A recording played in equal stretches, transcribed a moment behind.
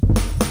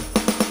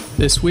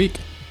This week,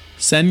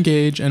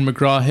 Cengage and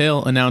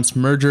McGraw-Hill announced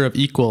merger of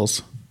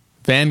equals.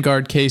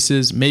 Vanguard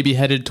cases may be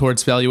headed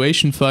towards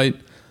valuation fight.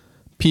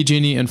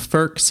 PG&E and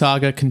FERC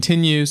saga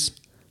continues.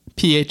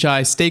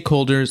 PHI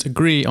stakeholders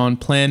agree on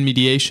planned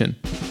mediation.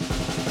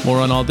 More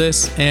on all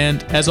this,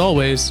 and as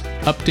always,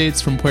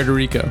 updates from Puerto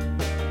Rico.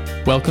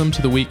 Welcome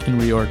to the Week in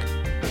Reorg.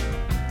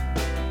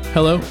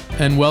 Hello,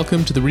 and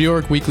welcome to the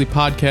Reorg Weekly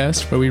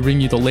Podcast, where we bring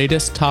you the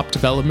latest top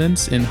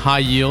developments in high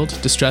yield,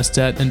 distressed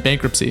debt, and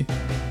bankruptcy.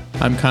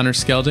 I'm Connor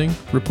Skelding,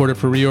 reporter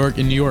for Reorg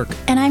in New York.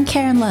 And I'm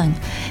Karen Lung.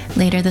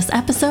 Later this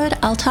episode,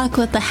 I'll talk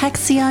with the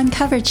Hexion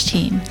coverage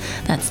team.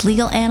 That's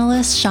legal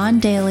analyst Sean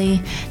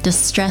Daly,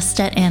 distressed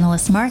debt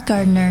analyst Mark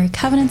Gardner,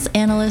 covenants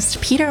analyst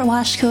Peter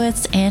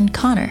Washkowitz, and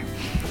Connor.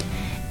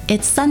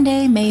 It's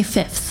Sunday, May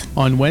 5th.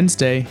 On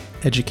Wednesday,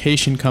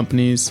 education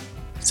companies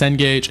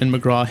Cengage and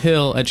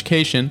McGraw-Hill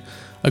Education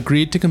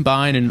agreed to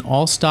combine in an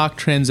all-stock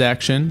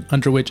transaction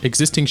under which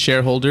existing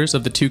shareholders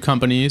of the two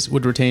companies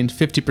would retain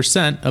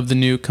 50% of the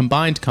new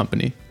combined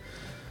company.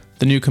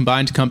 The new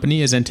combined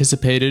company is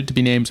anticipated to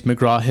be named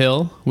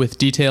McGraw-Hill, with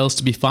details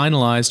to be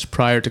finalized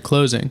prior to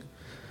closing.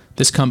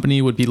 This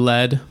company would be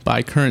led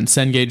by current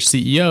Cengage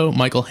CEO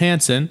Michael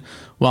Hansen,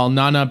 while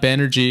Nana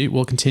Banerjee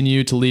will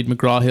continue to lead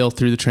McGraw-Hill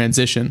through the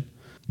transition.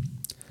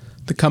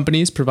 The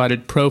companies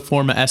provided pro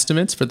forma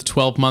estimates for the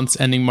 12 months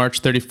ending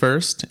March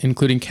 31st,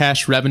 including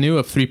cash revenue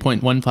of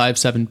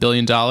 $3.157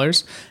 billion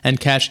and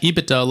cash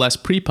EBITDA less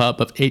pre-pub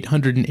of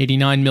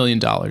 $889 million.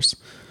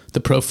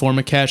 The pro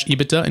forma cash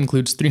EBITDA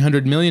includes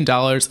 $300 million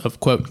of,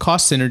 quote,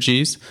 cost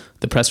synergies,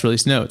 the press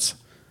release notes.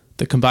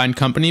 The combined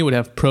company would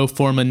have pro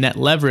forma net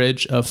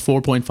leverage of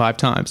 4.5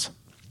 times.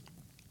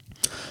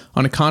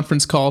 On a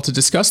conference call to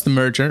discuss the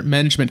merger,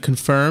 management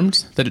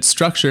confirmed that it's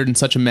structured in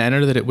such a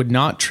manner that it would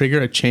not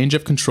trigger a change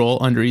of control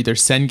under either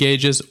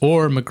Cengage's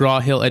or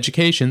McGraw-Hill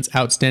Education's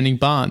outstanding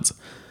bonds.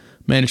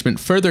 Management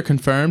further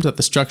confirmed that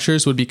the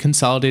structures would be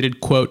consolidated,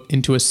 quote,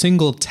 into a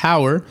single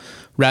tower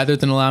rather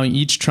than allowing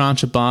each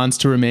tranche of bonds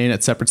to remain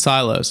at separate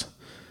silos.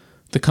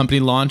 The company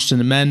launched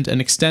an amend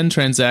and extend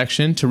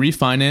transaction to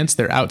refinance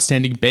their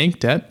outstanding bank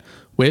debt,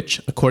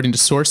 which, according to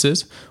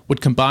sources,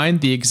 would combine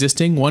the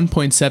existing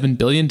 $1.7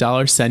 billion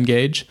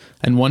Cengage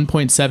and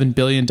 $1.7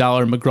 billion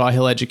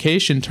McGraw-Hill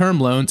Education term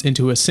loans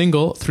into a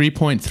single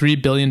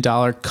 $3.3 billion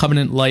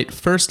covenant-light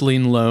first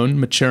lien loan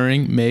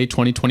maturing May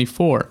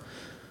 2024.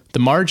 The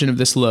margin of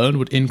this loan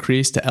would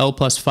increase to L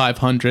plus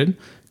 500,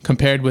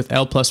 compared with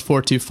L plus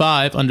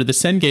 425 under the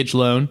Cengage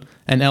loan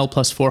and L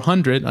plus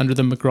 400 under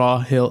the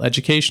McGraw-Hill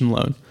Education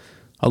loan.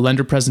 A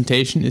lender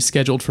presentation is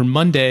scheduled for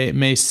Monday,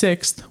 May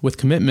 6th, with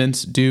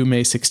commitments due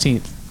May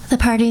 16th. The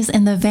parties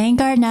in the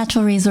Vanguard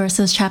Natural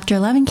Resources Chapter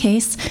 11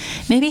 case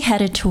may be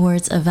headed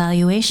towards a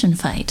valuation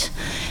fight.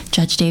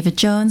 Judge David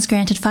Jones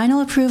granted final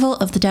approval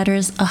of the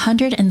debtor's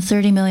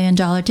 $130 million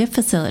DIP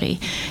facility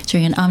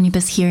during an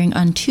omnibus hearing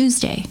on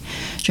Tuesday,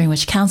 during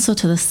which counsel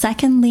to the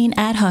second lien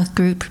ad hoc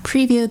group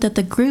previewed that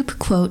the group,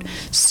 quote,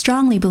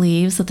 strongly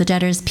believes that the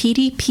debtor's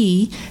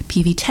PDP,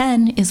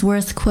 PV10, is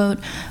worth, quote,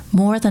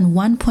 more than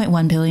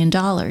 $1.1 billion.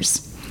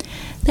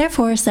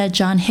 Therefore, said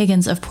John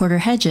Higgins of Porter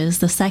Hedges,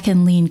 the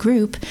second lien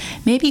group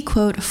may be,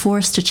 quote,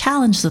 forced to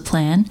challenge the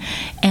plan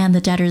and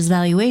the debtor's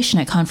valuation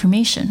at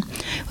confirmation,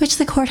 which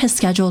the court has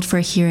scheduled for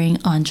a hearing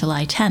on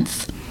July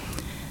 10th.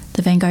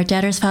 The Vanguard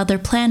debtors filed their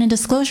plan and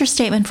disclosure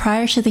statement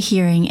prior to the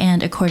hearing,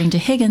 and according to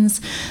Higgins,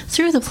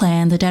 through the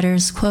plan, the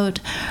debtors, quote,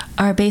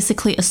 are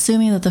basically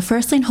assuming that the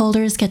first lien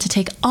holders get to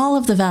take all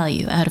of the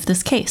value out of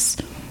this case.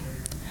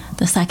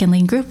 The second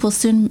lien group will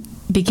soon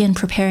begin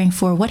preparing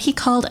for what he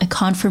called a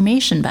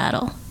confirmation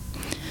battle.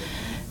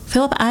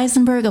 Philip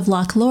Eisenberg of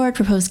Locke Lord,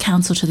 proposed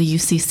counsel to the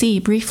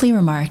UCC, briefly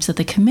remarked that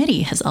the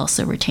committee has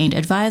also retained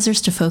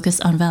advisors to focus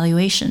on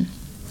valuation.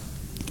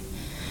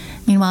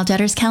 Meanwhile,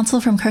 debtors' counsel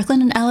from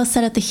Kirkland and Ellis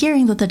said at the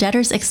hearing that the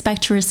debtors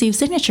expect to receive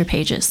signature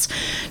pages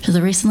to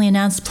the recently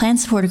announced plan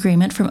support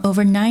agreement from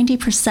over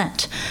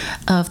 90%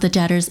 of the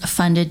debtors'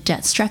 funded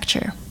debt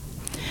structure.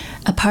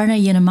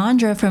 Aparna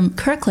Yanamandra from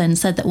Kirkland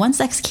said that once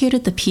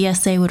executed, the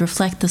PSA would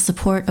reflect the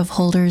support of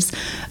holders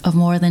of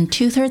more than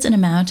two-thirds in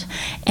amount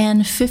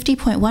and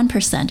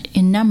 50.1%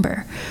 in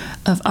number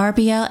of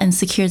RBL and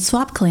secured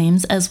swap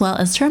claims, as well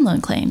as term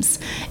loan claims,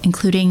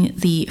 including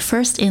the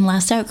first-in,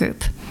 last-out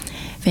group.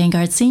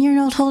 Vanguard senior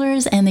note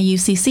holders and the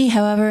UCC,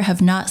 however,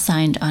 have not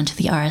signed onto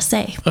the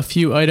RSA. A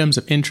few items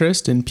of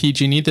interest in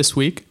PG&E this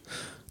week.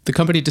 The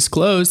company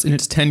disclosed in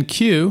its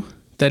 10-Q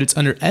that it's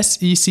under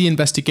SEC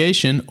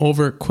investigation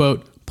over,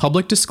 quote,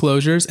 public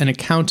disclosures and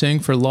accounting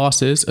for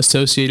losses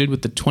associated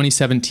with the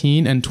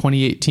 2017 and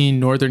 2018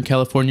 Northern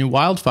California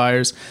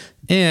wildfires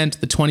and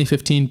the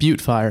 2015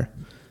 Butte fire.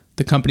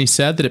 The company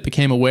said that it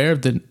became aware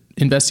of the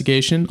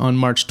investigation on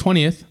March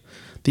 20th.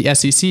 The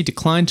SEC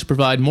declined to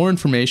provide more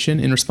information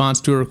in response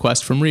to a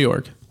request from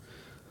Reorg.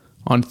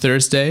 On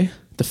Thursday,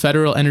 the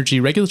Federal Energy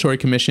Regulatory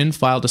Commission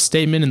filed a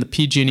statement in the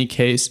PG&E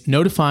case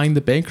notifying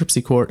the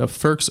bankruptcy court of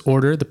FERC's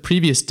order the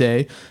previous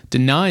day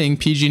denying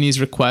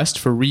PG&E's request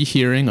for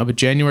rehearing of a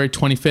January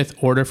 25th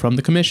order from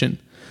the commission.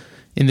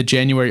 In the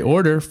January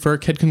order,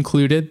 FERC had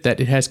concluded that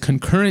it has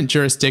concurrent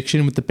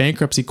jurisdiction with the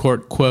bankruptcy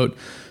court, quote,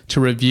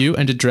 to review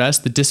and address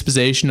the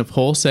disposition of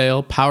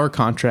wholesale power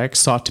contracts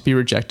sought to be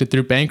rejected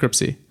through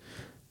bankruptcy.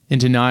 In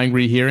denying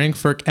rehearing,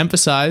 FERC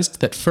emphasized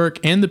that FERC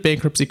and the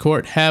bankruptcy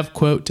court have,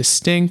 quote,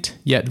 distinct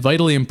yet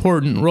vitally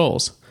important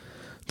roles.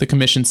 The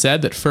Commission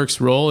said that FERC's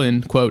role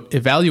in, quote,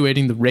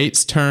 evaluating the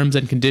rates, terms,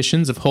 and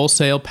conditions of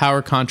wholesale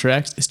power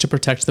contracts is to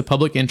protect the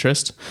public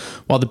interest,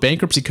 while the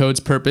Bankruptcy Code's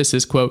purpose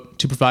is, quote,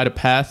 to provide a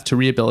path to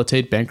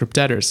rehabilitate bankrupt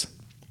debtors.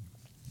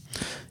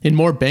 In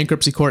more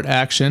bankruptcy court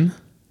action,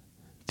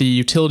 the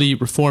Utility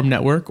Reform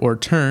Network, or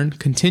TURN,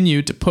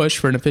 continued to push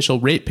for an official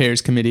ratepayers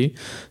committee,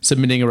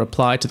 submitting a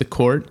reply to the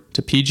court,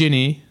 to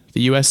PG&E,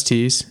 the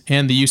UST's,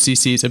 and the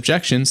UCC's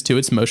objections to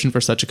its motion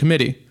for such a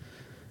committee.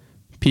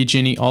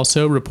 PG&E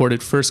also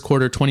reported first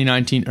quarter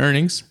 2019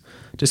 earnings,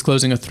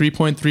 disclosing a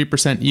 3.3%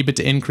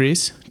 EBITDA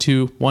increase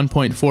to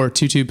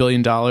 $1.422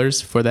 billion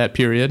for that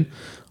period,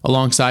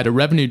 alongside a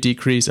revenue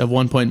decrease of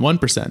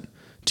 1.1%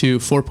 to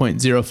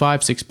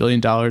 $4.056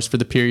 billion for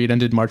the period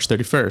ended March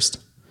 31st.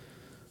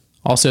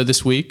 Also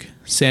this week,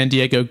 San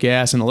Diego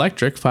Gas and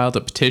Electric filed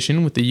a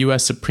petition with the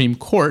U.S. Supreme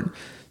Court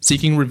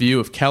seeking review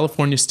of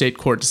California state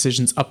court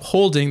decisions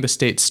upholding the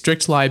state's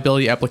strict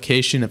liability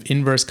application of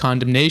inverse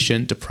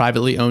condemnation to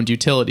privately owned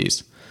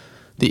utilities.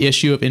 The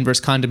issue of inverse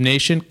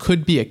condemnation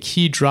could be a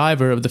key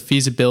driver of the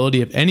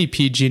feasibility of any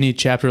PG&E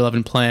Chapter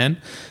 11 plan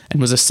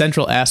and was a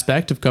central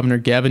aspect of Governor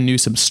Gavin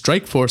Newsom's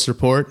strike force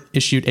report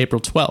issued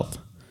April 12th.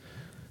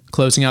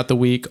 Closing out the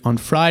week, on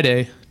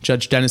Friday,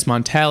 Judge Dennis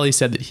Montali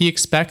said that he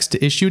expects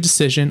to issue a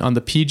decision on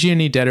the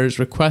PG&E debtors'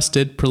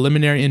 requested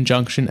preliminary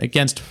injunction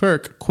against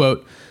FERC,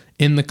 quote,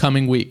 in the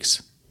coming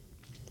weeks.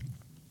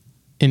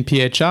 In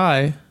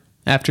PHI,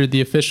 after the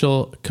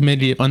official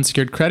Committee of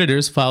Unsecured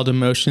Creditors filed a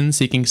motion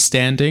seeking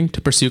standing to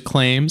pursue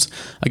claims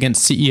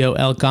against CEO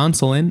Al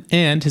Gonsolin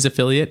and his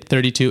affiliate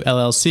 32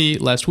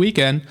 LLC last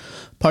weekend,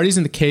 parties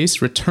in the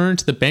case returned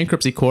to the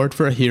bankruptcy court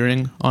for a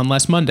hearing on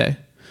last Monday.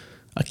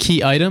 A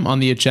key item on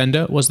the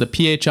agenda was the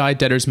PHI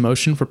debtors'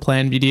 motion for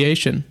planned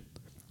mediation.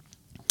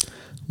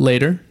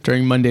 Later,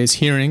 during Monday's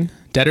hearing,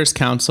 debtors'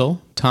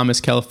 counsel, Thomas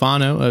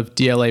Califano of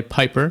DLA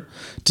Piper,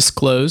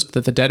 disclosed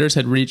that the debtors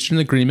had reached an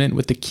agreement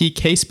with the key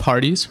case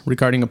parties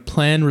regarding a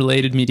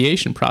plan-related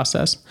mediation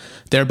process,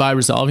 thereby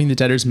resolving the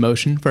debtors'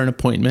 motion for an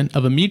appointment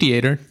of a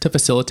mediator to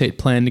facilitate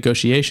plan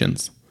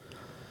negotiations.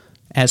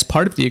 As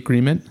part of the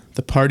agreement,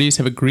 the parties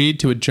have agreed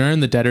to adjourn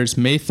the debtors'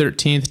 May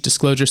 13th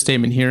disclosure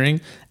statement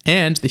hearing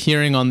and the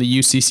hearing on the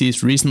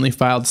UCC's recently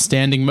filed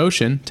standing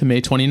motion to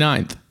May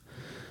 29th.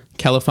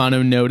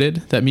 Califano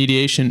noted that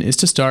mediation is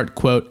to start,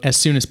 quote, as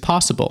soon as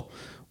possible,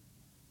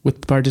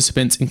 with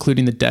participants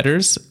including the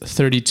debtors,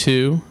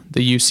 32,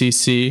 the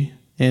UCC,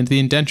 and the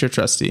indenture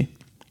trustee.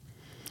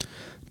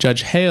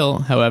 Judge Hale,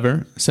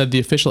 however, said the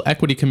official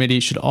equity committee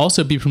should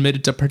also be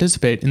permitted to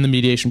participate in the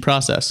mediation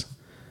process.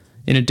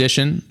 In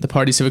addition, the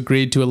parties have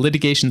agreed to a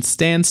litigation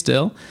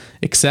standstill,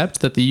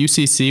 except that the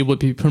UCC would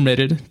be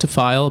permitted to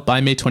file by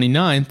May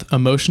 29th a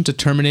motion to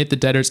terminate the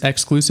debtor's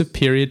exclusive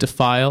period to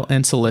file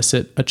and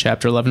solicit a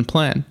Chapter 11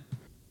 plan.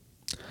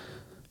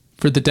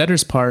 For the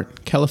debtor's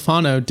part,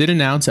 Califano did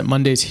announce at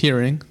Monday's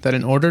hearing that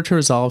in order to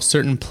resolve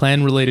certain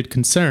plan-related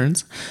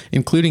concerns,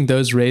 including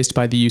those raised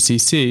by the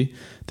UCC,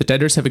 the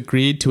debtors have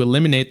agreed to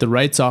eliminate the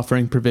rights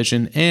offering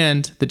provision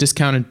and the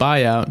discounted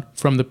buyout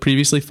from the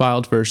previously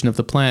filed version of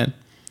the plan.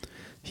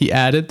 He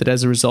added that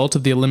as a result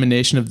of the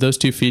elimination of those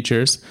two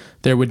features,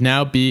 there would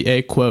now be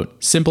a,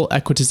 quote, simple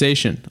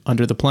equitization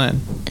under the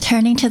plan.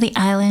 Turning to the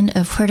island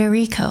of Puerto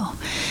Rico.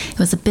 It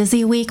was a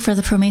busy week for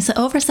the PROMESA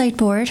Oversight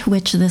Board,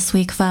 which this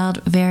week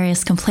filed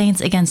various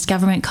complaints against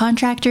government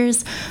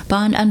contractors,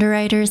 bond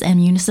underwriters, and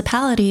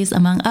municipalities,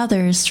 among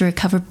others, to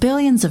recover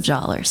billions of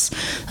dollars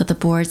that the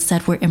board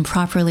said were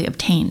improperly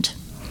obtained.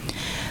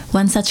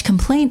 One such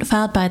complaint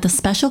filed by the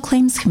Special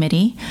Claims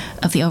Committee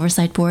of the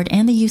Oversight Board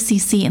and the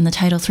UCC in the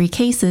Title III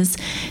cases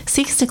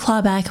seeks to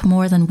claw back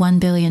more than $1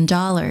 billion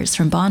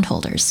from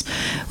bondholders,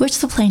 which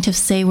the plaintiffs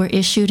say were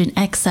issued in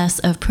excess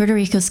of Puerto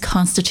Rico's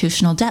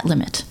constitutional debt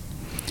limit.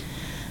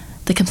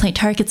 The complaint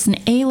targets an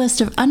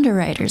A-list of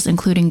underwriters,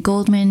 including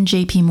Goldman,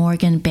 J.P.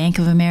 Morgan, Bank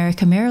of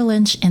America, Merrill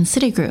Lynch, and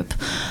Citigroup,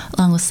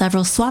 along with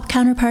several swap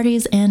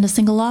counterparties and a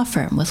single law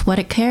firm, with what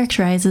it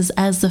characterizes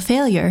as the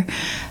failure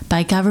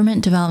by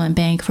Government Development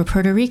Bank for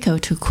Puerto Rico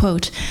to,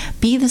 quote,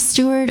 be the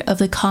steward of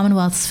the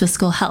Commonwealth's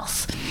fiscal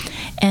health,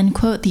 and,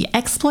 quote, the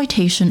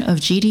exploitation of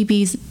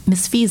GDB's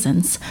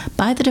misfeasance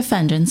by the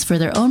defendants for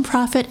their own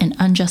profit and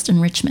unjust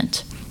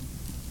enrichment.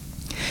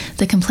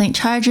 The complaint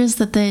charges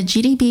that the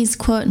GDB's,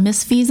 quote,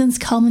 misfeasance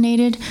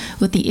culminated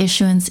with the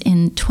issuance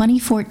in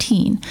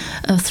 2014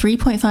 of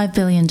 $3.5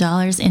 billion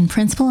in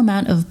principal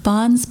amount of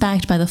bonds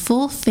backed by the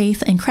full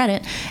faith and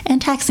credit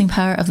and taxing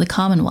power of the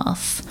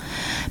Commonwealth.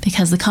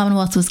 Because the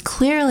Commonwealth was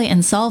clearly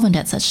insolvent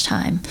at such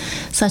time,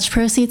 such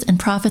proceeds and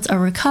profits are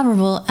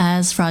recoverable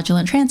as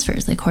fraudulent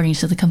transfers, according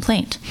to the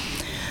complaint.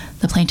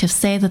 The plaintiffs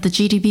say that the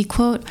GDB,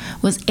 quote,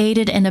 was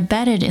aided and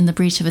abetted in the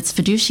breach of its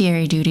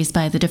fiduciary duties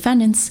by the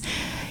defendants,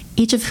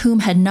 each of whom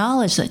had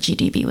knowledge that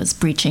GDB was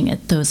breaching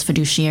those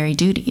fiduciary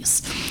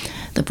duties.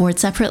 The board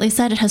separately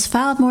said it has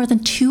filed more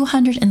than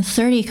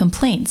 230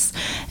 complaints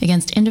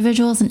against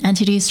individuals and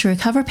entities to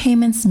recover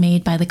payments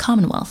made by the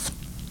Commonwealth.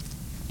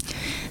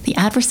 The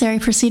adversary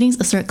proceedings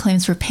assert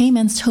claims for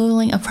payments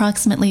totaling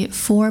approximately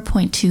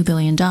 $4.2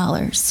 billion.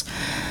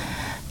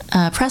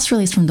 A press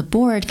release from the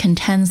board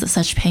contends that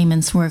such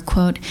payments were,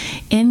 quote,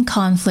 in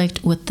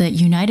conflict with the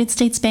United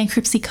States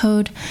Bankruptcy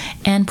Code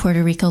and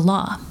Puerto Rico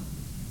law.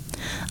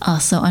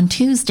 Also on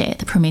Tuesday,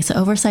 the PROMESA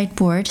Oversight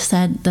Board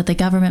said that the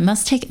government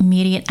must take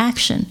immediate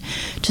action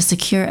to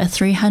secure a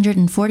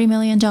 $340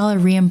 million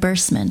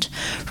reimbursement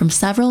from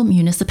several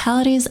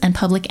municipalities and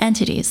public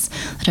entities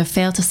that have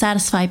failed to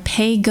satisfy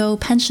pay-go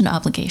pension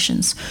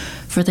obligations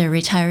for their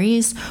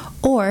retirees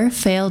or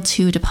failed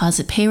to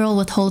deposit payroll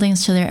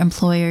withholdings to their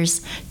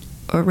employers,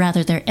 or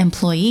rather their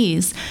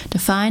employees,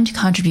 defined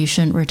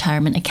contribution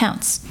retirement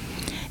accounts.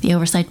 The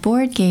Oversight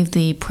Board gave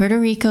the Puerto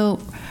Rico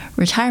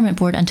Retirement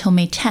Board until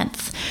May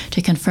 10th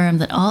to confirm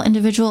that all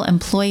individual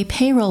employee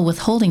payroll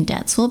withholding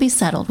debts will be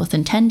settled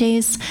within 10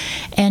 days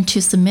and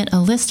to submit a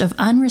list of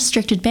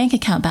unrestricted bank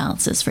account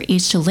balances for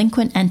each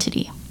delinquent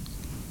entity.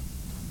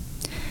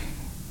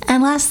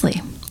 And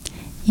lastly,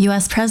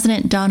 U.S.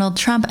 President Donald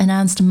Trump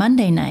announced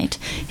Monday night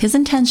his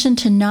intention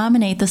to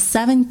nominate the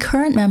 7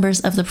 current members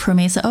of the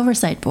PROMESA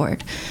Oversight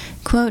Board,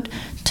 quote,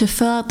 to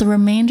fill out the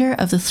remainder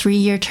of the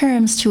 3-year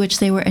terms to which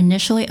they were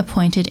initially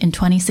appointed in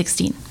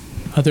 2016.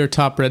 Other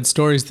top read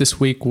stories this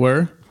week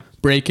were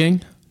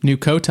breaking, New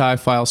Cotai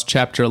files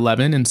Chapter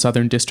 11 in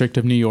Southern District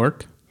of New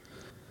York.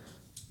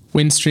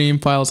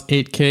 Windstream files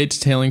 8K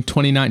detailing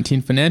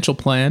 2019 financial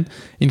plan,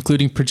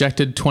 including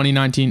projected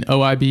 2019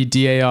 OIB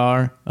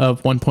DAR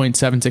of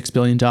 $1.76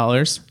 billion.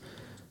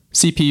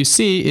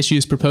 CPUC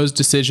issues proposed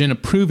decision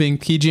approving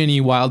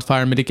PG&E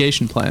wildfire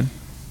mitigation plan.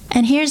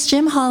 And here's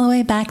Jim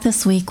Holloway back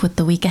this week with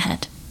the week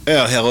ahead.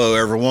 Well, hello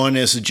everyone,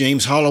 this is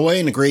James Holloway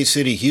in the great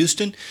city of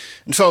Houston.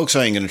 And folks,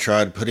 I ain't going to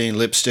try to put any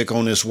lipstick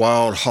on this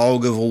wild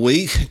hog of a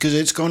week because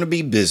it's going to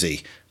be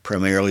busy.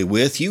 Primarily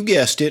with, you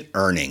guessed it,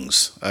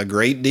 earnings. A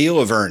great deal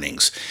of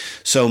earnings.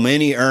 So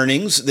many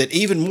earnings that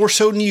even more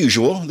so than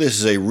usual, this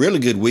is a really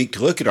good week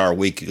to look at our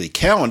weekly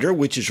calendar,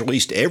 which is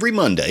released every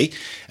Monday,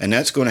 and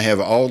that's going to have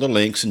all the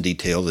links and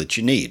detail that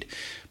you need.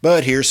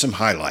 But here's some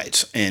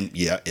highlights, and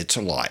yeah, it's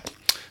a lot.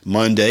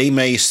 Monday,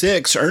 May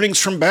 6, earnings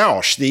from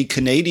Bausch, the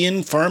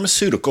Canadian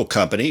pharmaceutical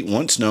company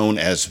once known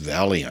as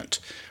Valeant.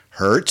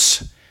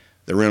 Hertz,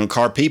 the rental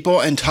car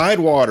people, and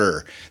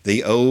Tidewater,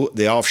 the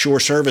offshore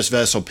service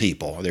vessel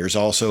people. There's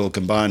also a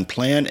combined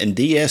plan and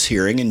DS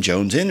hearing in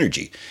Jones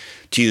Energy.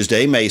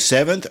 Tuesday, May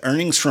 7th,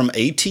 earnings from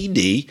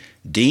ATD,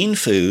 Dean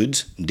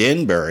Foods,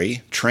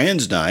 Denbury,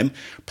 TransDigm,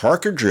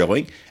 Parker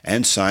Drilling,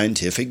 and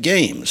Scientific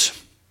Games.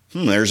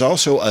 There's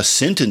also a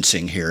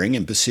sentencing hearing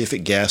in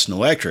Pacific Gas and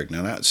Electric.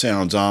 Now, that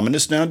sounds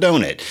ominous now,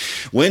 don't it?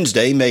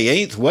 Wednesday, May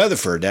 8th,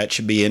 Weatherford. That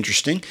should be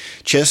interesting.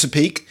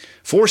 Chesapeake,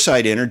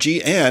 Foresight Energy,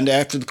 and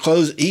after the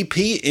close, EP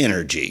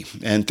Energy.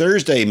 And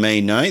Thursday,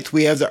 May 9th,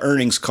 we have the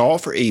earnings call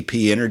for EP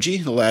Energy.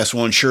 The last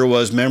one sure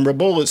was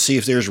memorable. Let's see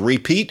if there's a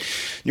repeat.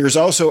 There's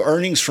also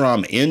earnings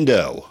from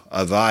Endo,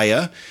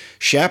 Avaya,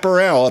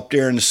 Chaparral up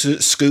there in the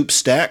Scoop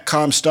Stack,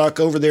 Comstock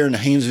over there in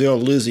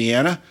Haynesville,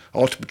 Louisiana,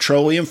 Alta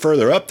Petroleum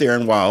further up there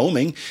in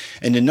Wyoming,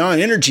 and the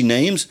non-energy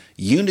names,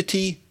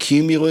 Unity,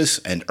 Cumulus,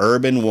 and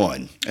Urban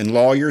One. And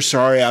lawyers,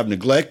 sorry I've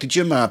neglected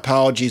you. My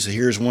apologies.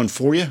 Here's one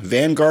for you.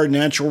 Vanguard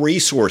Natural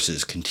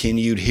Resources,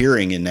 continued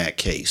hearing in that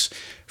case.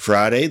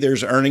 Friday,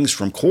 there's earnings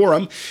from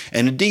Quorum,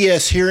 and a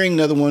DS hearing,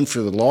 another one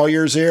for the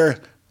lawyers there.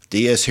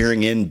 DS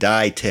hearing in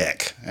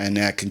Ditech. And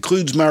that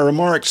concludes my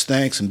remarks.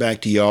 Thanks, and back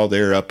to y'all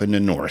there up in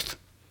the north.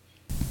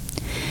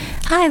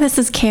 Hi, this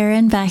is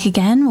Karen back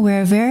again.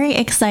 We're very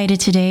excited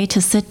today to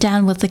sit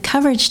down with the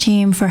coverage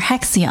team for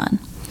Hexion.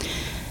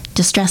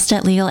 Distressed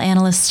debt legal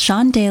analyst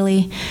Sean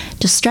Daly,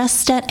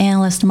 distressed debt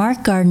analyst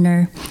Mark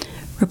Gardner,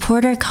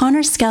 reporter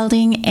Connor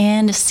Skelding,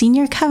 and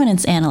senior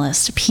covenants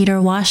analyst Peter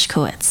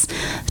Washkowitz.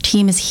 The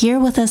team is here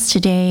with us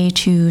today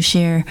to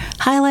share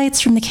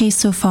highlights from the case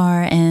so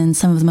far and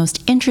some of the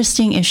most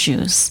interesting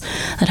issues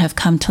that have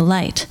come to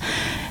light.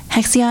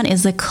 Hexion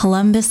is a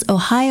Columbus,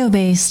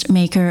 Ohio-based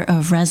maker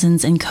of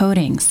resins and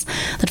coatings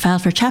that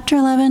filed for Chapter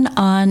 11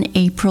 on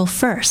April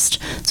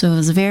 1st. So it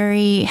was a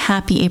very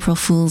happy April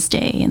Fool's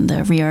Day in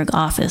the reorg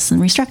office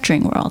and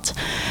restructuring world.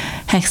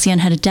 Hexion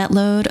had a debt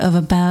load of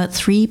about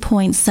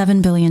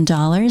 $3.7 billion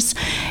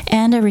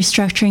and a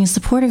restructuring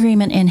support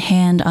agreement in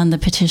hand on the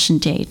petition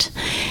date.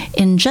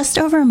 In just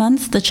over a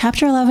month, the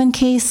Chapter 11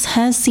 case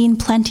has seen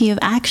plenty of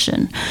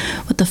action,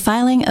 with the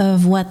filing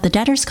of what the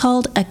debtors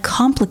called a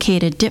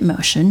complicated dip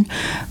motion.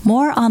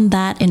 More on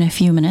that in a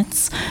few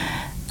minutes,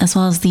 as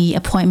well as the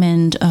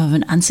appointment of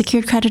an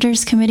unsecured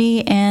creditors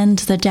committee and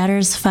the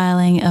debtors'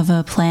 filing of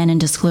a plan and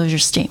disclosure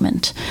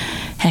statement.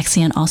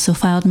 Hexion also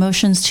filed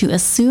motions to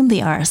assume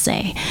the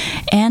RSA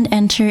and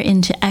enter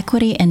into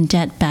equity and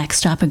debt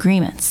backstop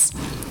agreements.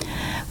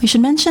 We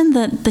should mention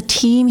that the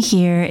team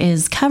here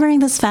is covering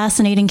this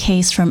fascinating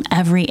case from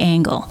every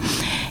angle.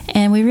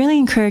 And we really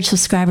encourage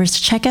subscribers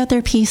to check out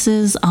their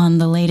pieces on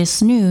the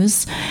latest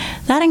news.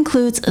 That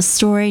includes a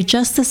story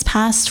just this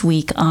past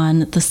week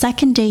on the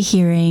second day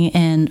hearing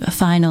and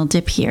final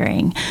dip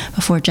hearing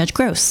before Judge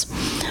Gross.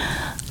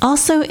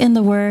 Also in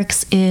the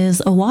works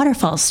is a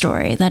waterfall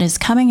story that is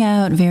coming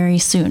out very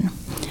soon.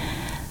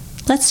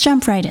 Let's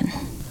jump right in.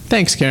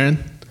 Thanks,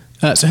 Karen.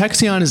 So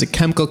Hexion is a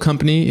chemical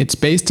company. It's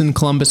based in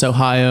Columbus,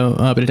 Ohio,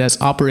 but it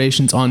has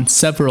operations on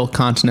several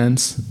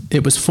continents.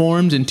 It was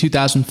formed in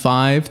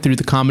 2005 through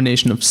the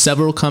combination of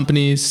several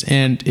companies,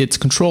 and it's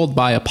controlled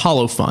by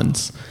Apollo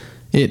funds.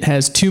 It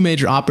has two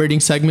major operating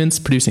segments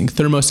producing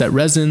thermoset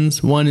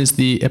resins. One is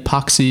the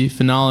epoxy,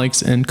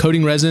 phenolics, and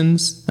coating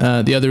resins.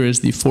 The other is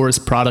the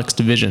forest products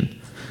division.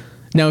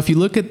 Now, if you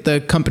look at the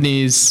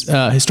company's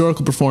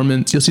historical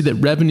performance, you'll see that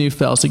revenue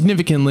fell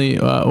significantly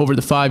over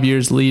the 5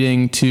 years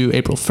leading to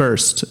April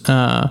 1st.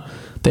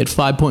 They had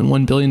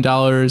 $5.1 billion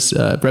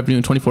revenue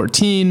in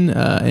 2014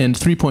 and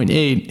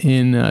 $3.8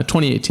 in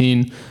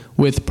 2018,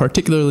 with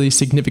particularly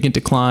significant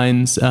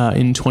declines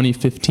in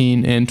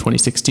 2015 and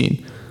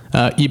 2016.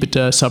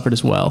 EBITDA suffered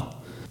as well.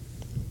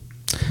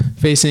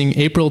 Facing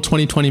April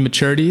 2020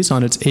 maturities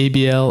on its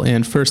ABL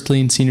and first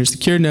lien senior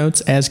secured notes,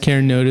 as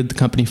Karen noted, the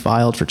company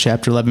filed for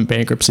Chapter 11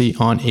 bankruptcy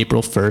on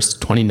April 1st,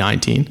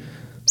 2019.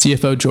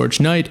 CFO George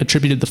Knight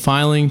attributed the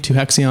filing to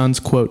Hexion's,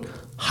 quote,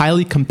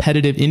 highly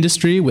competitive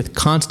industry with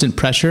constant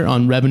pressure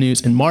on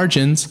revenues and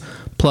margins,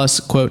 plus,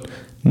 quote,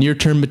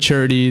 near-term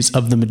maturities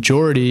of the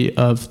majority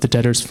of the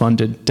debtor's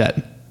funded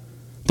debt.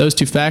 Those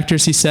two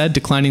factors, he said,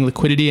 declining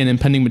liquidity and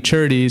impending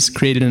maturities,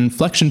 created an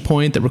inflection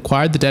point that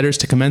required the debtors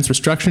to commence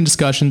restructuring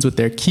discussions with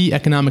their key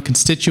economic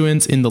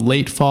constituents in the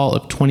late fall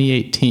of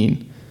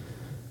 2018.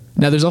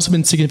 Now, there's also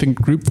been significant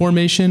group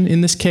formation in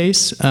this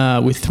case,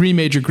 with three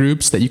major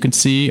groups that you can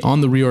see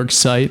on the reorg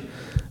site,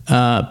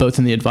 both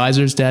in the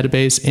advisors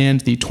database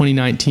and the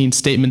 2019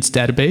 statements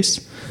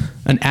database.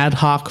 An ad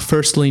hoc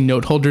first lien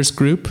note holders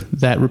group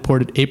that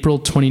reported April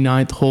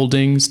 29th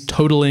holdings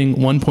totaling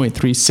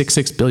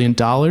 $1.366 billion.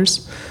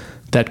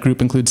 That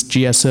group includes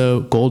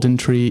GSO,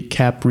 GoldenTree,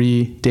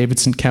 Capri,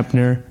 Davidson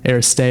Kempner,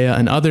 Aristea,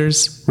 and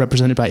others,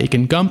 represented by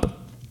Aiken Gump.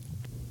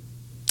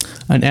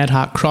 An ad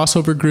hoc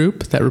crossover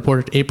group that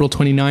reported April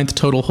 29th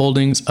total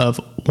holdings of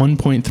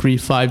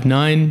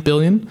 $1.359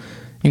 billion,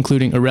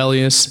 including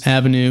Aurelius,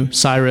 Avenue,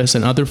 Cyrus,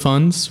 and other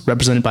funds,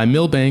 represented by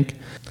Milbank.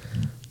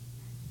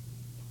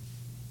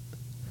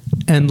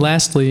 And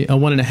lastly, a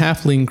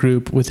 1.5 lien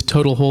group with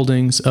total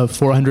holdings of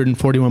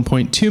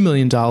 $441.2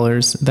 million.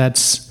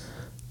 That's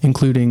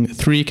including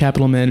 3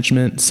 Capital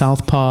Management,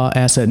 Southpaw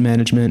Asset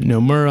Management,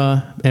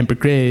 Nomura, and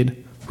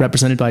Brigade,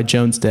 represented by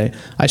Jones Day.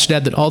 I should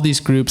add that all these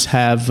groups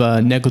have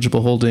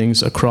negligible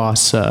holdings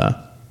across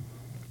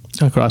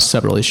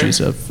several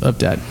issues of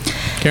debt.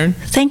 Karen?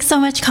 Thanks so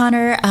much,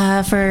 Connor,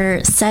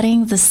 for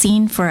setting the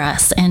scene for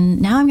us.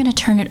 And now I'm going to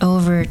turn it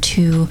over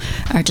to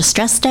our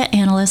distressed debt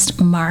analyst,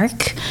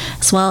 Mark,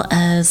 as well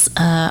as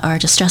our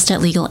distressed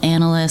debt legal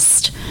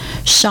analyst,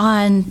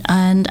 Sean.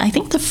 And I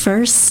think the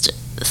first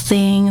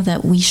thing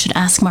that we should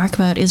ask Mark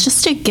about is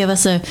just to give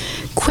us a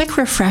quick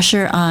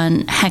refresher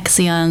on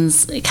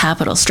Hexion's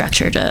capital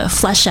structure to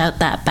flesh out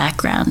that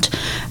background.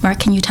 Mark,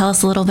 can you tell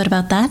us a little bit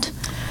about that?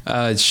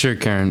 Sure,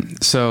 Karen.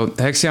 So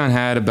Hexion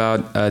had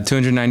about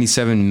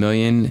 $297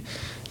 million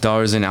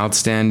in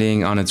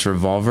outstanding on its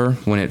revolver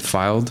when it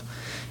filed,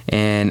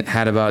 and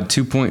had about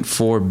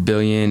 $2.4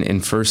 billion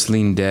in first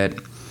lien debt,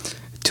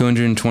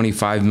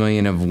 $225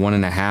 million of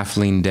 1.5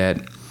 lien debt,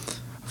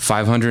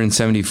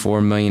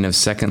 $574 million of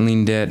second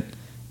lien debt,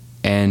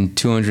 and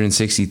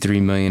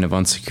 $263 million of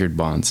unsecured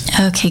bonds.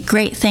 Okay,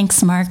 great.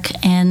 Thanks, Mark.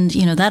 And,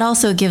 that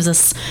also gives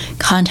us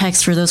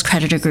context for those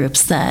creditor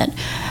groups that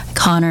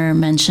Connor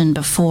mentioned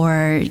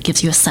before. It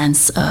gives you a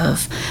sense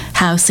of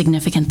how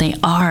significant they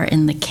are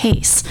in the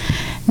case.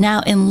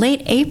 Now, in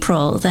late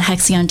April, the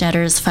Hexion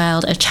debtors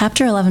filed a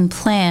Chapter 11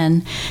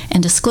 plan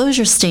and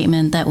disclosure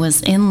statement that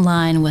was in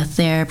line with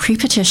their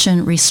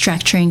pre-petition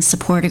restructuring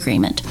support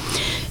agreement.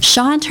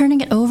 Sean,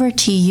 turning it over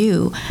to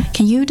you,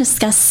 can you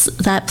discuss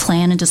that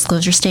plan and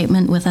disclosure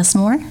statement with us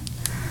more?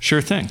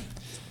 Sure thing.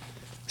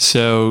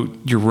 So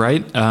you're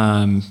right.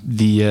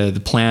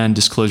 The plan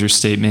disclosure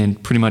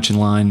statement, pretty much in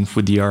line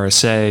with the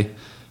RSA,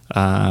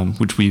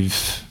 which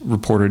we've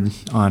reported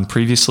on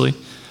previously.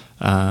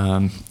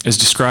 As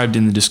described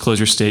in the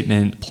disclosure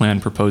statement,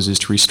 plan proposes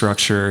to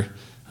restructure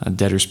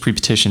debtors'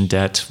 pre-petition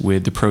debt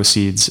with the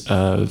proceeds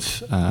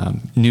of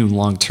new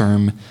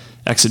long-term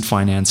exit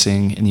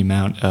financing in the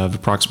amount of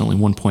approximately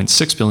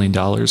 $1.6 billion.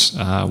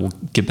 We'll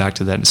get back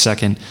to that in a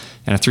second,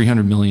 and a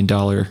 $300 million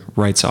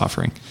rights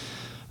offering.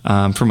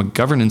 From a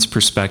governance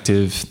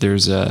perspective,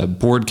 there's a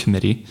board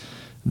committee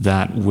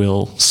that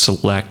will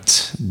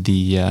select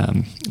the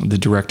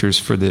directors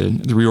for the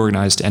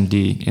reorganized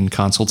entity in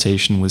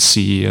consultation with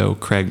CEO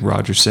Craig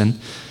Rogerson.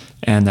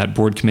 And that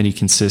board committee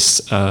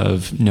consists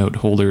of note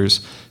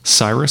holders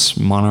Cyrus,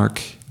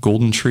 Monarch,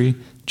 GoldenTree,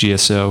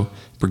 GSO,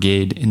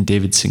 Brigade, and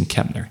Davidson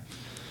Kempner.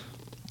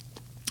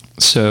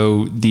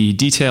 So the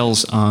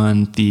details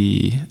on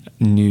the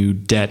new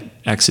debt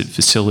exit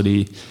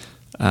facility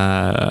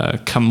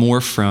come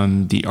more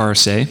from the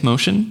RSA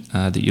motion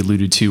that you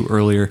alluded to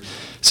earlier.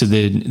 So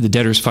the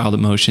debtors filed a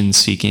motion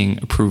seeking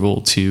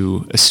approval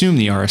to assume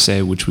the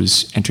RSA, which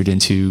was entered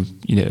into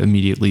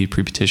immediately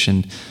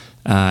pre-petition,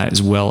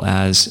 as well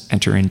as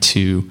enter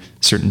into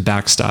certain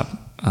backstop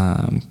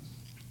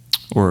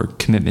or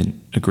commitment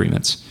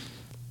agreements.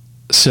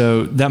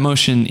 So that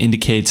motion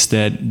indicates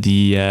that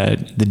the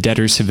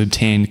debtors have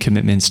obtained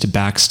commitments to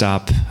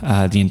backstop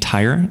the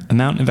entire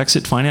amount of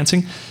exit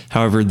financing.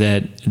 However,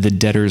 that the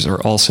debtors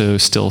are also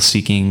still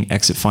seeking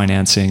exit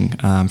financing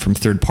from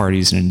third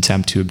parties in an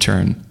attempt to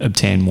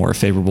obtain more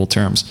favorable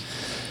terms.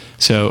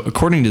 So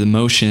according to the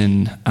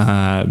motion,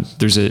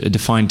 there's a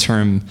defined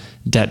term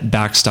debt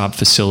backstop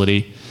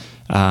facility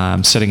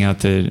setting out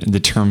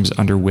the terms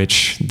under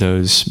which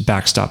those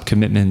backstop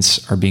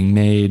commitments are being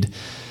made.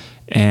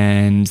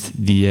 And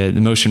the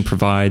motion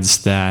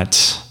provides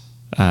that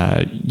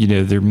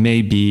there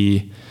may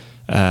be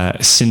a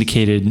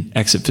syndicated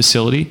exit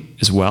facility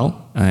as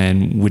well,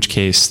 in which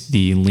case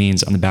the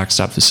liens on the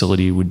backstop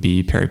facility would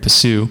be pari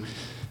passu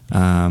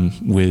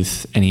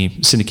with any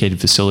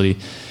syndicated facility.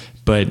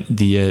 But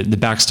the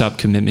backstop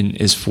commitment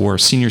is for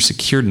senior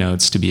secured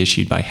notes to be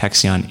issued by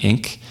Hexion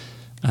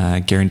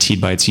Inc., guaranteed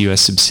by its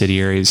U.S.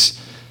 subsidiaries,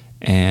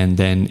 and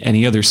then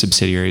any other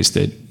subsidiaries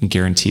that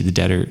guarantee the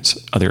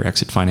debtor's other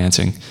exit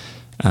financing.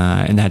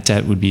 And that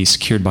debt would be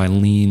secured by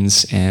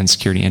liens and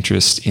security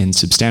interest in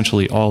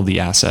substantially all the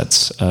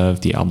assets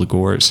of the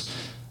obligors,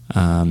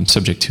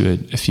 subject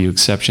to a few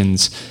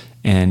exceptions,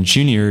 and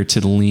junior to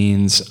the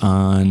liens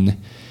on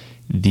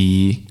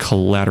the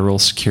collateral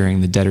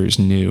securing the debtor's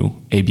new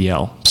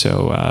ABL,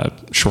 so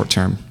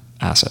short-term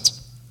assets.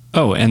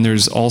 Oh, and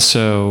there's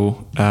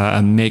also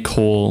a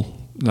make-whole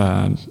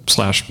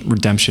 /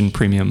 redemption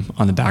premium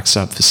on the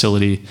backstop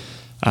facility.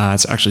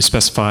 It's actually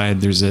specified.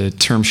 There's a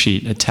term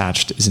sheet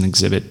attached as an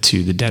exhibit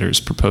to the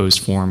debtor's proposed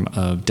form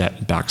of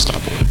debt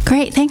backstop.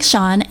 Great, thanks,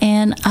 Sean.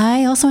 And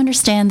I also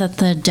understand that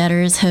the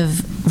debtors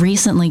have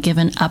recently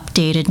given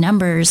updated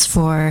numbers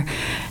for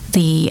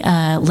the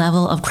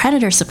level of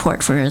creditor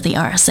support for the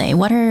RSA.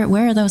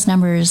 Where are those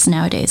numbers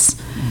nowadays?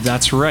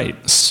 That's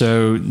right.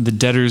 So the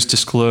debtors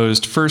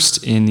disclosed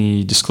first in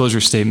the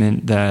disclosure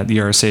statement that the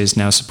RSA is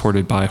now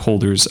supported by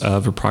holders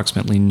of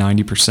approximately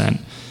 90%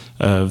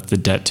 of the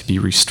debt to be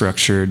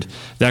restructured.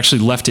 They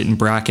actually left it in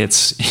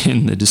brackets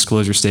in the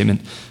disclosure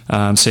statement,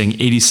 saying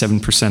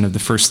 87% of the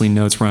first lien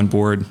notes were on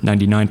board,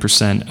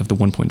 99% of the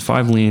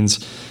 1.5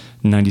 liens,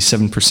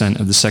 97%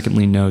 of the second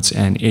lien notes,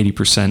 and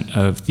 80%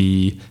 of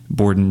the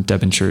Borden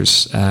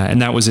debentures.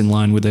 And that was in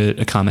line with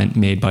a comment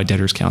made by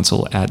debtors'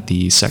 counsel at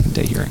the second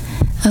day hearing.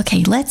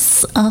 Okay,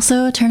 let's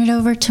also turn it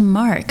over to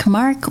Mark.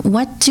 Mark,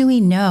 what do we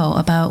know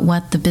about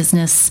what the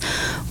business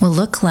will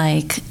look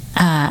like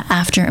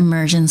after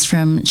emergence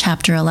from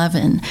Chapter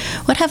 11?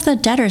 What have the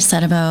debtors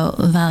said about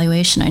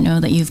valuation? I know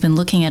that you've been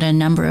looking at a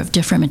number of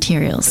different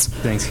materials.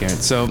 Thanks, Karen.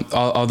 So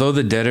although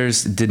the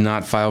debtors did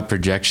not file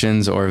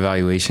projections or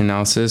valuation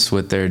analysis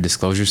with their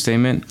disclosure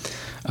statement,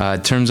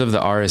 terms of the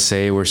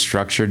RSA were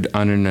structured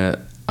under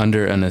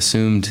an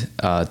assumed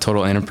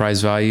total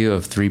enterprise value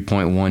of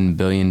 $3.1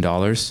 billion.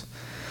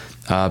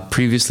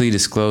 Previously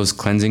disclosed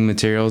cleansing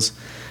materials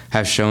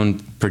have shown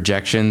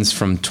projections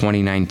from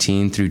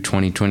 2019 through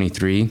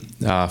 2023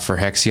 for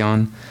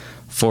Hexion,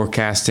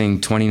 forecasting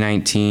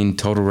 2019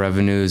 total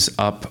revenues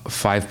up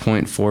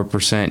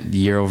 5.4%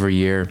 year over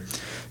year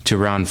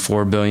to around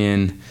 $4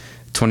 billion.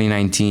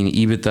 2019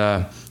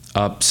 EBITDA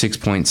up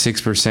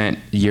 6.6%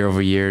 year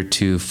over year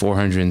to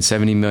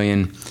 $470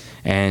 million,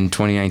 and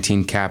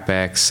 2019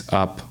 CapEx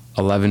up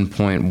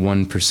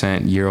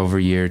 11.1% year over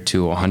year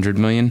to $100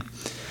 million.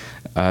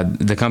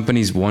 The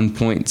company's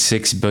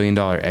 $1.6 billion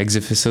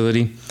exit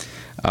facility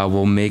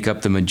will make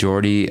up the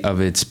majority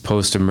of its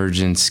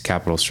post-emergence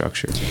capital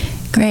structure.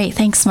 Great,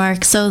 thanks,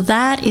 Mark. So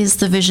that is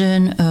the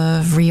vision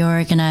of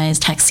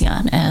reorganized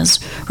Hexion as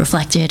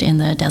reflected in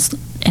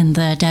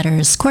the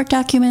debtors' court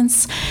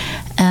documents,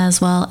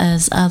 as well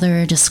as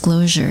other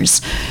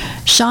disclosures.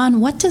 Sean,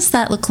 what does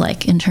that look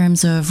like in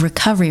terms of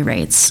recovery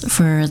rates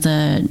for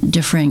the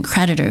different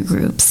creditor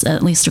groups,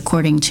 at least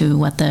according to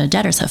what the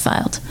debtors have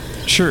filed?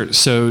 Sure.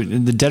 So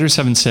the debtors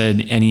haven't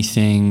said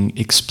anything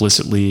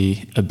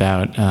explicitly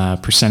about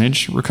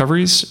percentage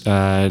recoveries.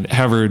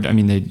 However, I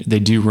mean, they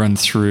do run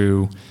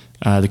through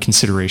the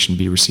consideration to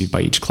be received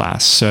by each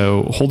class.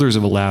 So holders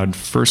of allowed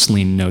first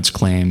lien notes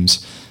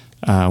claims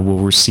will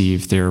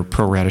receive their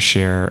pro rata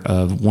share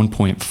of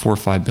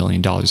 $1.45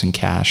 billion in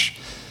cash,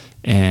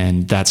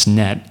 and that's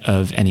net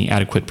of any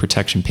adequate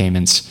protection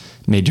payments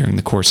made during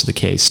the course of the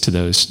case to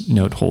those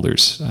note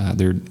holders.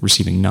 They're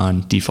receiving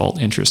non-default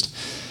interest.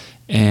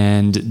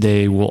 And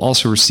they will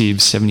also receive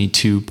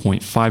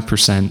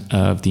 72.5%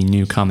 of the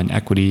new common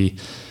equity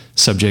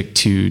subject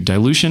to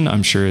dilution,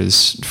 I'm sure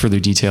is further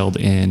detailed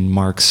in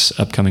Mark's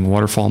upcoming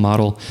waterfall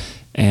model,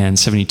 and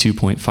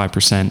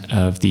 72.5%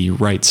 of the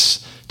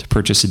rights to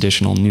purchase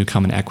additional new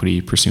common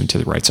equity pursuant to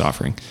the rights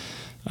offering,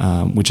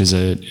 which is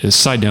a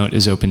side note,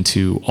 is open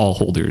to all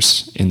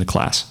holders in the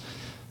class.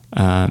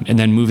 And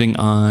then moving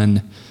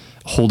on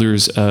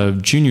Holders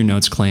of junior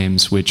notes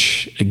claims,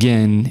 which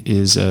again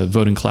is a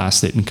voting class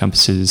that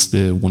encompasses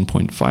the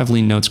 1.5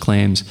 lien notes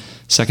claims,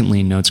 second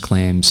lien notes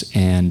claims,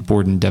 and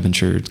board and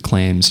debenture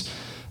claims,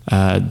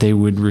 they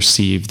would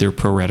receive their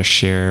pro rata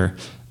share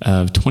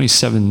of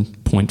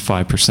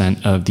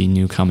 27.5% of the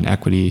new common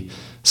equity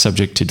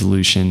subject to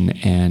dilution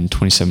and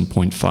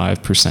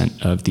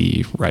 27.5% of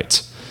the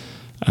rights.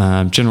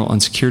 General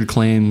unsecured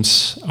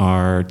claims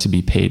are to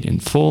be paid in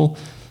full,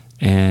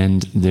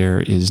 and there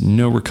is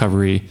no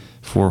recovery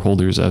for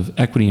holders of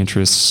equity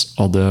interests,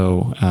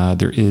 although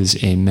there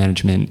is a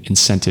management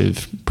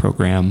incentive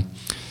program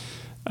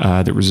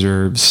that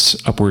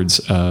reserves upwards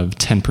of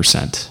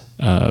 10%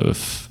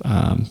 of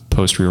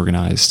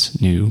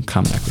post-reorganized new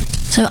common equity.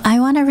 So I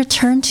want to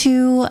return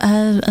to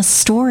a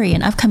story,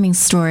 an upcoming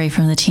story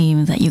from the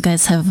team that you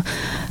guys have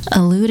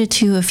alluded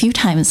to a few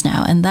times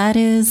now, and that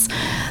is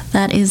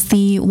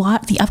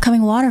the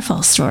upcoming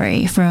waterfall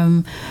story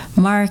from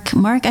Mark.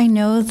 Mark, I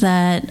know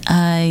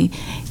that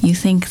you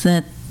think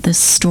that this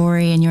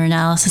story and your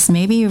analysis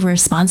may be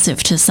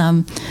responsive to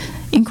some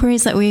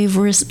inquiries that we've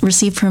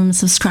received from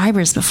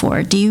subscribers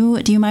before. Do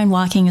you mind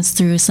walking us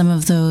through some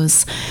of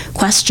those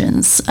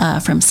questions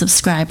from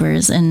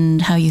subscribers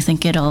and how you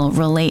think it'll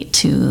relate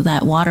to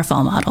that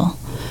waterfall model?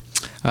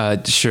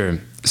 Sure.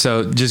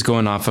 So just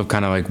going off of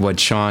kind of like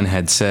what Sean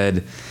had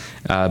said,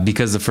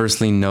 because the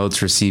first lien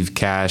notes receive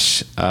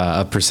cash,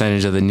 a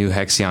percentage of the new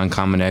Hexion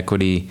common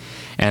equity,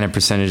 and a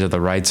percentage of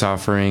the rights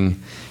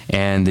offering,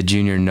 and the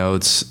junior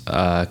notes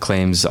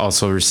claims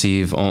also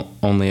receive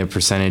only a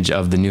percentage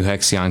of the new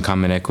Hexion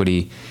common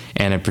equity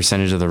and a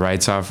percentage of the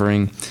rights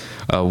offering.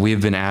 We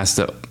have been asked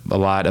a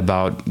lot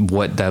about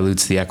what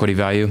dilutes the equity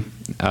value.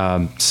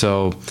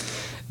 So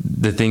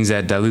the things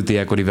that dilute the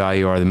equity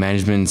value are the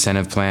management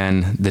incentive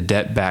plan, the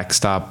debt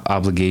backstop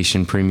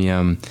obligation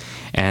premium,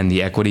 and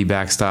the equity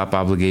backstop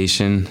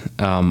obligation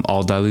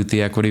all dilute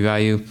the equity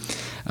value.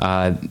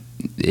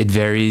 It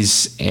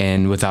varies,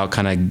 and without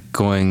kind of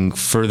going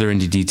further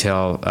into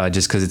detail,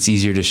 just because it's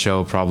easier to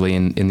show probably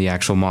in the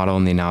actual model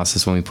and the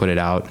analysis when we put it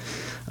out,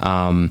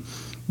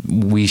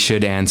 we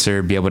should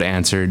be able to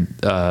answer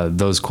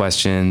those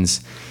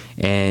questions.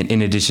 And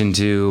in addition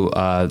to,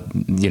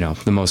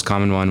 the most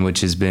common one,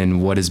 which has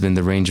been what has been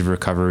the range of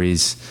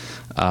recoveries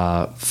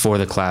for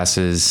the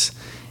classes,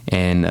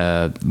 and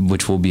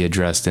which will be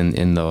addressed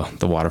in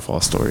the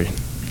waterfall story.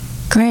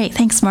 Great,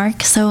 thanks,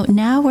 Mark. So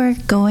now we're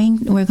going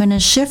to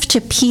shift to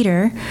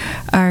Peter,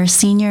 our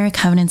senior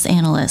covenants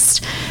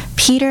analyst.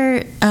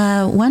 Peter,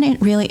 one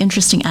really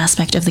interesting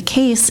aspect of the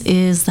case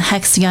is the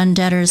Hexion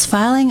debtors'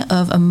 filing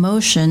of a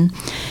motion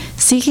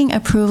seeking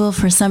approval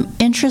for some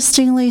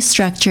interestingly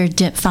structured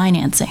DIP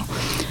financing.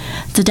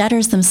 The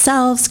debtors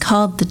themselves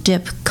called the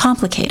DIP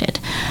complicated.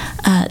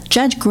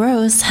 Judge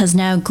Gross has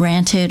now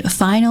granted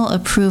final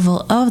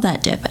approval of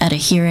that DIP at a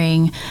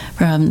hearing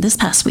from this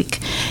past week.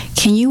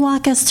 Can you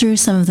walk us through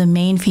some of the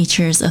main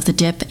features of the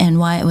DIP and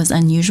why it was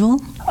unusual?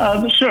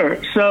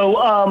 Sure.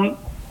 So,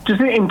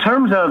 just in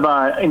terms of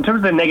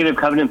the negative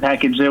covenant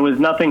package, there was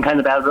nothing kind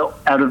of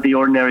out of the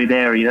ordinary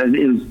there.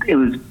 It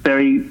was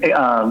very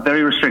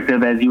very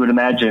restrictive, as you would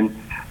imagine.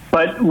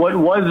 But what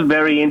was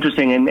very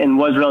interesting and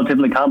was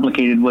relatively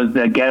complicated was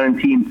the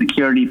guarantee and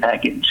security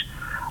package.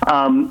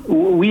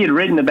 We had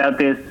written about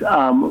this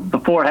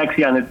before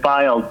Hexion had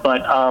filed,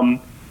 but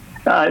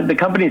the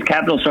company's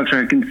capital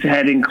structure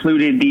had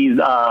included these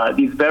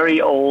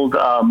very old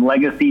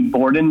legacy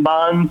Borden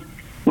bonds,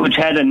 which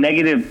had a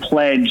negative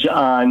pledge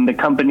on the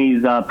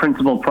company's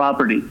principal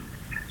property.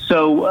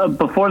 So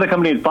before the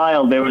company had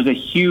filed, there was a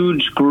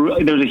huge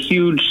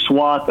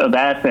swath of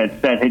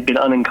assets that had been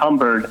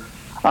unencumbered.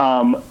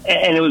 And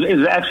it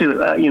was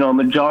actually, a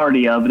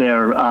majority of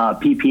their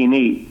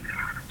PP&E.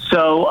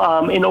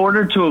 So in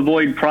order to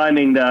avoid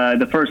priming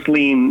the first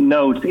lien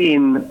notes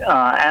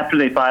after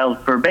they filed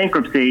for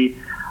bankruptcy,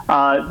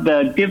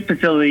 the DIP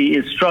facility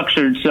is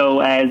structured so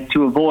as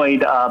to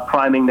avoid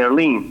priming their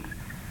liens.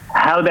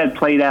 How that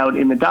played out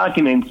in the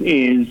documents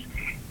is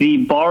the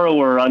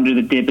borrower under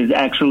the DIP is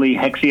actually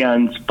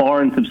Hexion's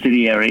foreign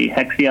subsidiary,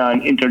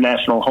 Hexion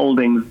International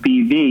Holdings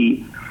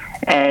BV.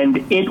 And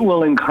it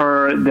will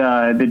incur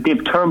the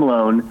DIP term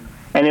loan,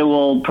 and it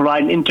will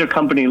provide an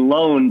intercompany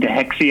loan to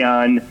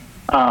Hexion,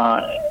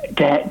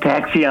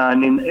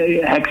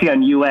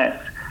 Hexion US.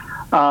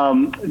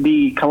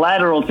 The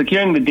collateral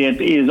securing the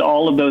DIP is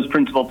all of those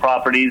principal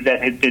properties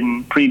that had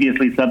been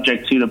previously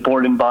subject to the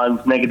Borden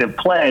bonds negative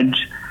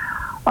pledge,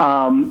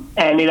 and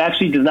it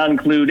actually does not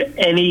include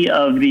any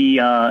of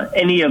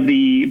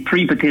the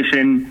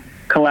pre-petition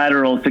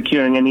collateral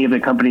securing any of the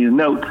company's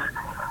notes.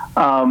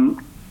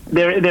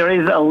 There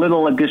is a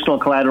little additional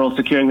collateral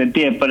securing the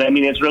DIP, but I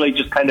mean it's really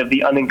just kind of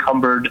the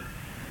unencumbered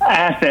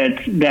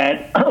assets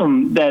that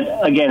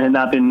again had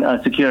not been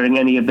securing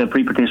any of the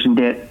pre-petition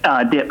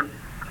DIP.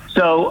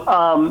 So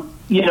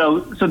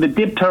so the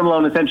DIP term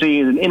loan essentially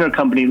is an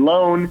intercompany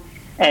loan,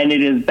 and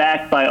it is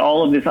backed by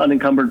all of this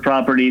unencumbered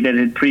property that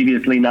had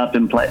previously not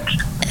been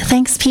pledged.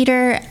 Thanks,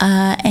 Peter.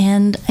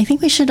 And I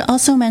think we should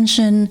also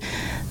mention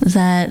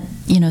that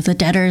the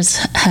debtors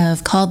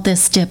have called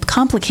this dip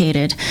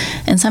complicated,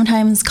 and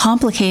sometimes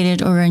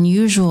complicated or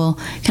unusual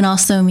can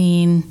also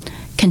mean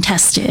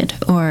contested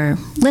or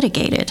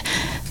litigated.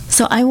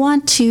 So I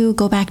want to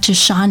go back to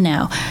Sean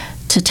now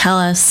to tell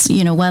us,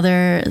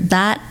 whether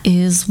that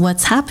is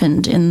what's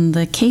happened in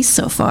the case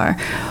so far.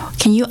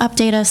 Can you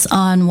update us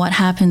on what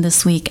happened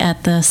this week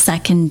at the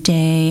second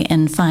day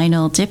and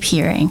final dip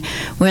hearing?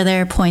 Were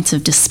there points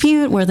of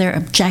dispute? Were there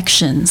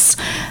objections?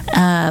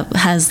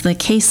 Has the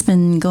case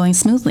been going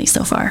smoothly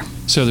so far?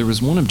 So there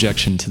was one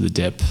objection to the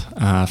dip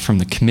from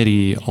the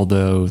committee,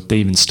 although they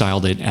even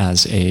styled it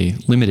as a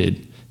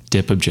limited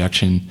dip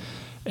objection.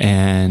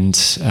 And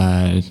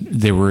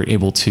they were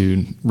able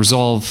to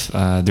resolve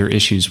their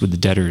issues with the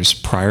debtors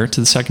prior to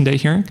the second day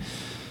hearing.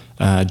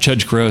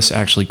 Judge Gross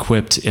actually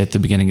quipped at the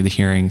beginning of the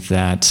hearing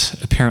that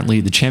apparently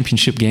the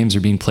championship games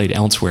are being played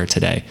elsewhere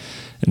today,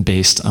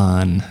 based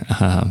on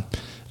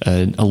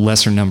a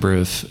lesser number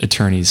of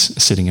attorneys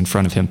sitting in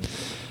front of him.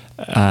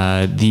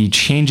 The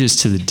changes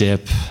to the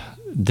dip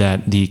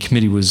that the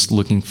committee was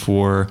looking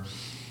for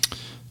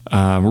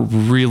were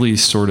really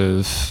sort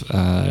of,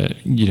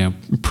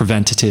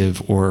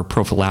 preventative or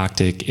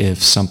prophylactic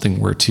if something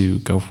were to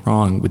go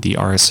wrong with the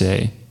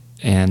RSA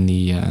and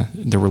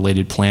the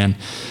related plan.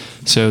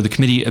 So the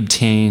committee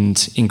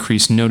obtained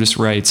increased notice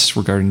rights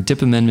regarding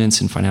dip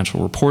amendments and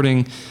financial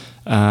reporting,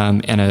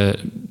 and a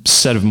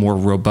set of more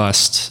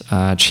robust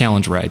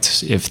challenge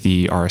rights if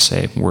the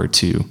RSA were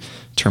to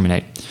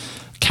terminate.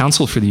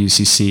 Counsel for the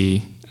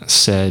UCC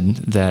said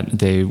that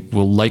they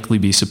will likely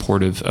be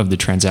supportive of the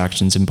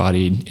transactions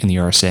embodied in the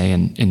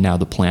RSA and now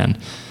the plan,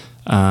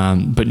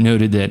 but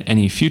noted that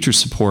any future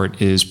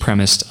support is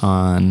premised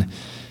on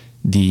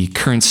the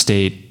current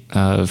state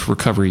of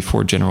recovery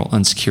for general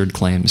unsecured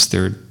claims.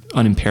 They're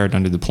unimpaired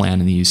under the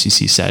plan, and the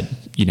UCC said,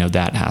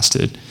 that has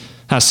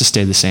to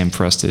stay the same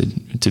for us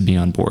to be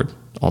on board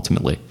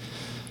ultimately.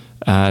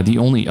 The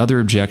only other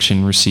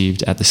objection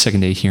received at the second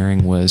day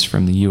hearing was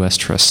from the U.S.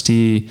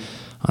 trustee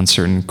on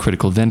certain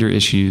critical vendor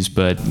issues,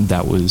 but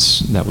that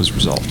was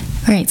resolved.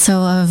 All right,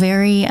 so a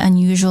very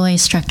unusually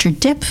structured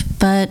dip,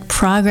 but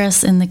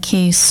progress in the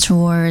case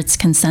towards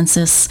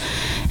consensus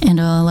and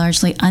a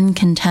largely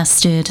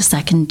uncontested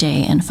second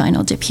day and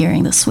final dip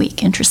hearing this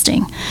week.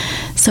 Interesting.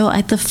 So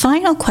the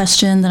final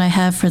question that I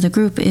have for the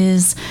group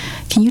is,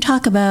 can you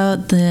talk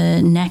about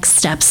the next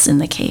steps in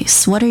the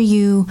case? What are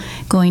you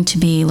going to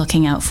be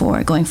looking out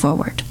for going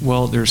forward?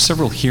 Well, there are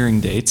several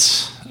hearing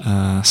dates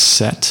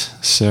set.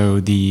 So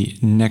the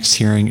next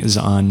hearing is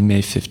on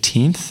May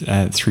 15th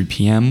at 3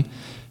 p.m.,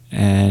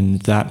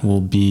 and that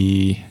will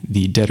be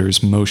the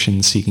debtor's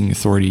motion seeking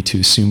authority to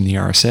assume the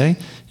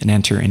RSA and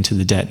enter into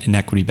the debt and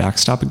equity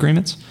backstop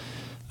agreements.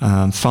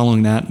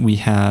 Following that, we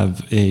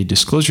have a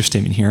disclosure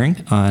statement hearing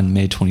on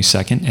May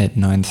 22nd at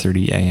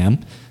 9:30 a.m.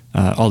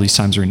 All these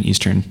times are in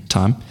Eastern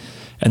time.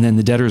 And then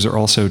the debtors are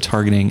also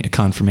targeting a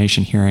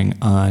confirmation hearing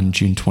on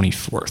June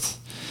 24th.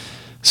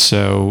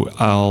 So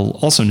I'll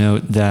also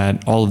note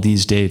that all of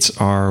these dates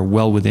are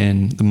well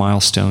within the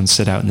milestones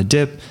set out in the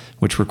DIP,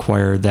 which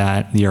require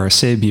that the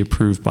RSA be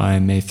approved by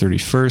May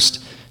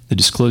 31st, the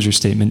disclosure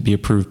statement be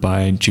approved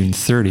by June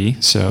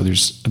 30, so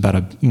there's about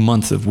a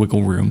month of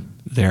wiggle room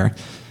there,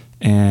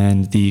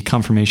 and the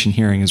confirmation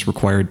hearing is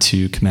required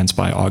to commence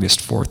by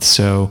August 4th.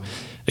 So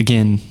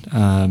again,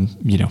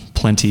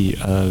 plenty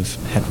of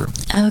headroom.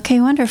 Okay,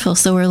 wonderful.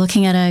 So we're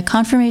looking at a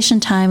confirmation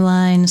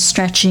timeline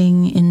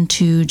stretching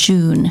into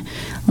June,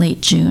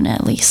 late June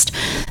at least.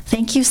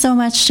 Thank you so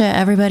much to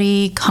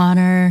everybody,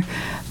 Connor,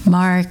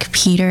 Mark,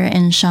 Peter,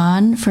 and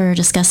Sean, for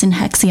discussing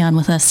Hexion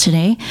with us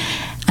today.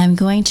 I'm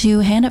going to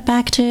hand it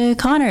back to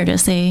Connor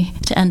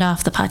to end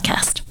off the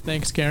podcast.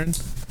 Thanks, Karen.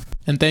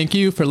 And thank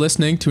you for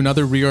listening to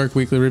another Reorg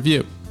Weekly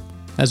Review.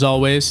 As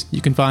always, you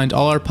can find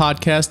all our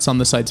podcasts on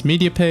the site's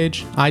media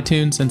page,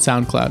 iTunes, and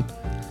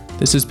SoundCloud.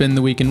 This has been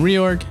The Week in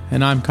Reorg,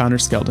 and I'm Connor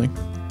Skelding.